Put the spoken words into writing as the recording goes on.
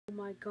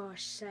my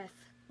gosh, Seth,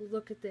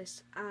 look at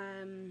this.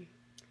 I'm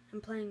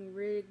playing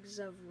rigs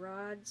of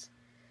rods,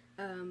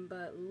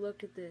 but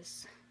look at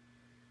this.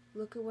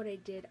 Look at what I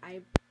did.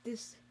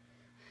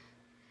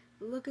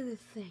 Look at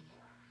this thing.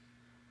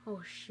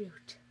 Oh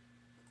shoot.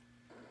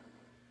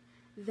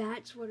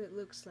 That's what it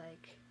looks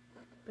like.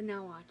 But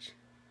now watch.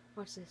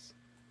 Watch this.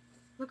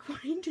 Look what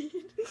I did.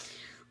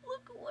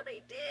 Look what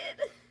I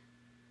did.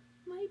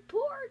 My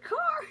poor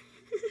car.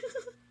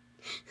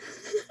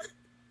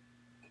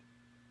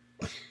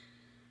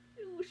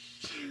 Oh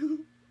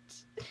shoot.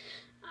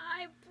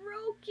 I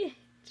broke it.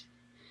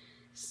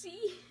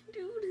 See,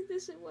 dude,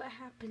 this is what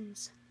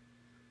happens.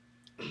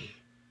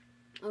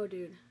 Oh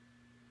dude.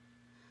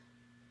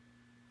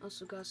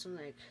 Also got some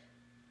like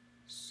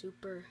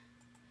super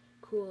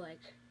cool,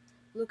 like,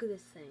 look at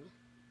this thing.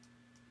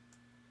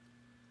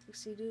 Like,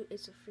 see dude,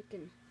 it's a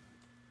freaking,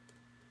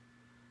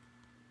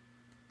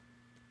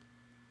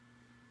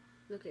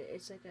 look at it,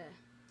 it's like a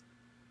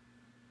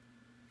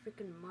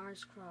freaking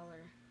Mars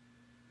crawler.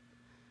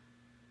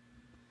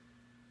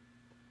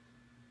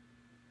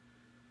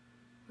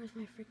 Where's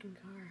my freaking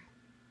car?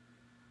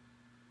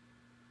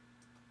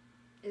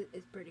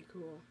 It's pretty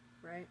cool,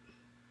 right?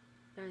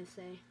 Don't I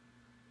say?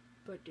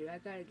 But dude, I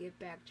gotta get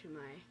back to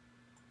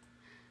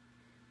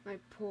my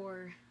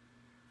poor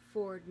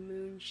Ford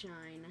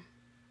Moonshine.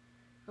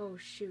 Oh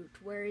shoot,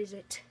 where is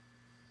it?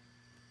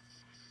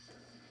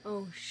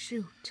 Oh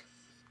shoot.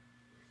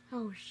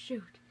 Oh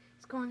shoot.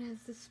 It's going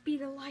at the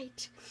speed of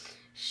light.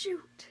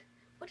 Shoot.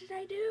 What did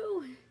I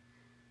do?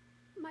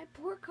 My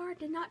poor car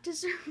did not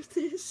deserve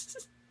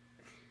this.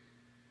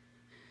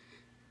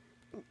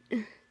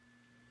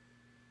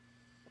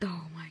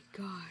 Oh my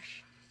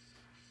gosh.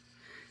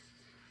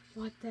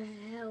 What the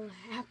hell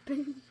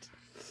happened?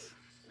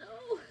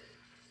 No.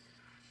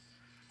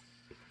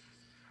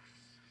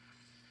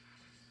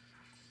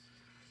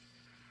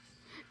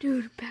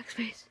 Dude,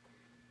 backspace.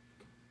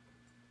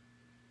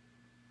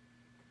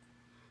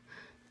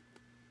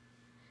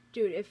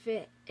 Dude, if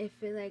it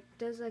like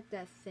does like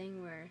that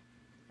thing where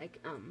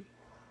like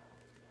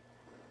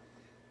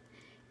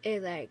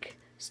it like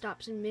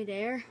stops in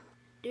midair,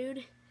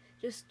 dude,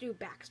 just do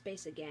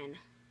backspace again.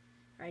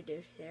 Right,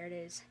 dude, there it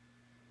is.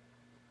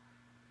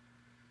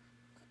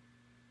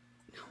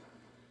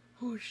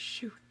 Oh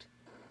shoot.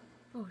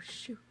 Oh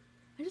shoot.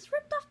 I just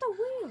ripped off the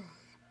wheel.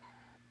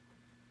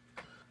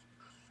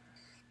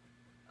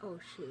 Oh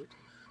shoot.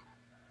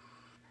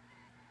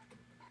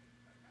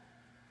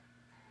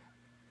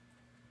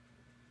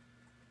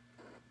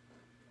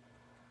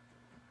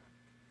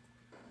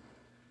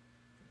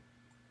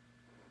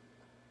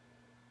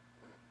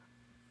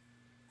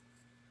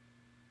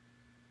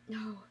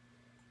 No.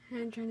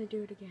 I'm trying to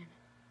do it again.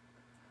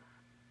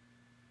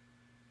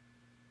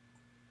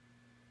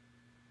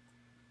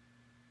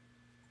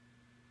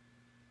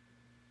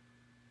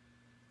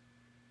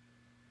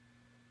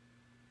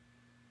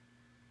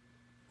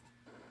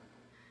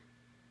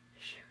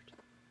 Shoot.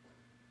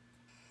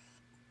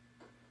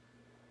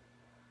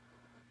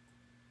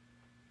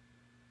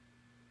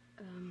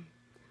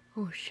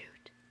 Oh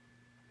shoot.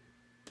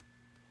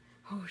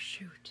 Oh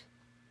shoot.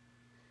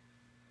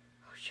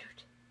 Oh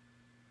shoot.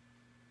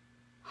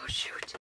 Oh shoot.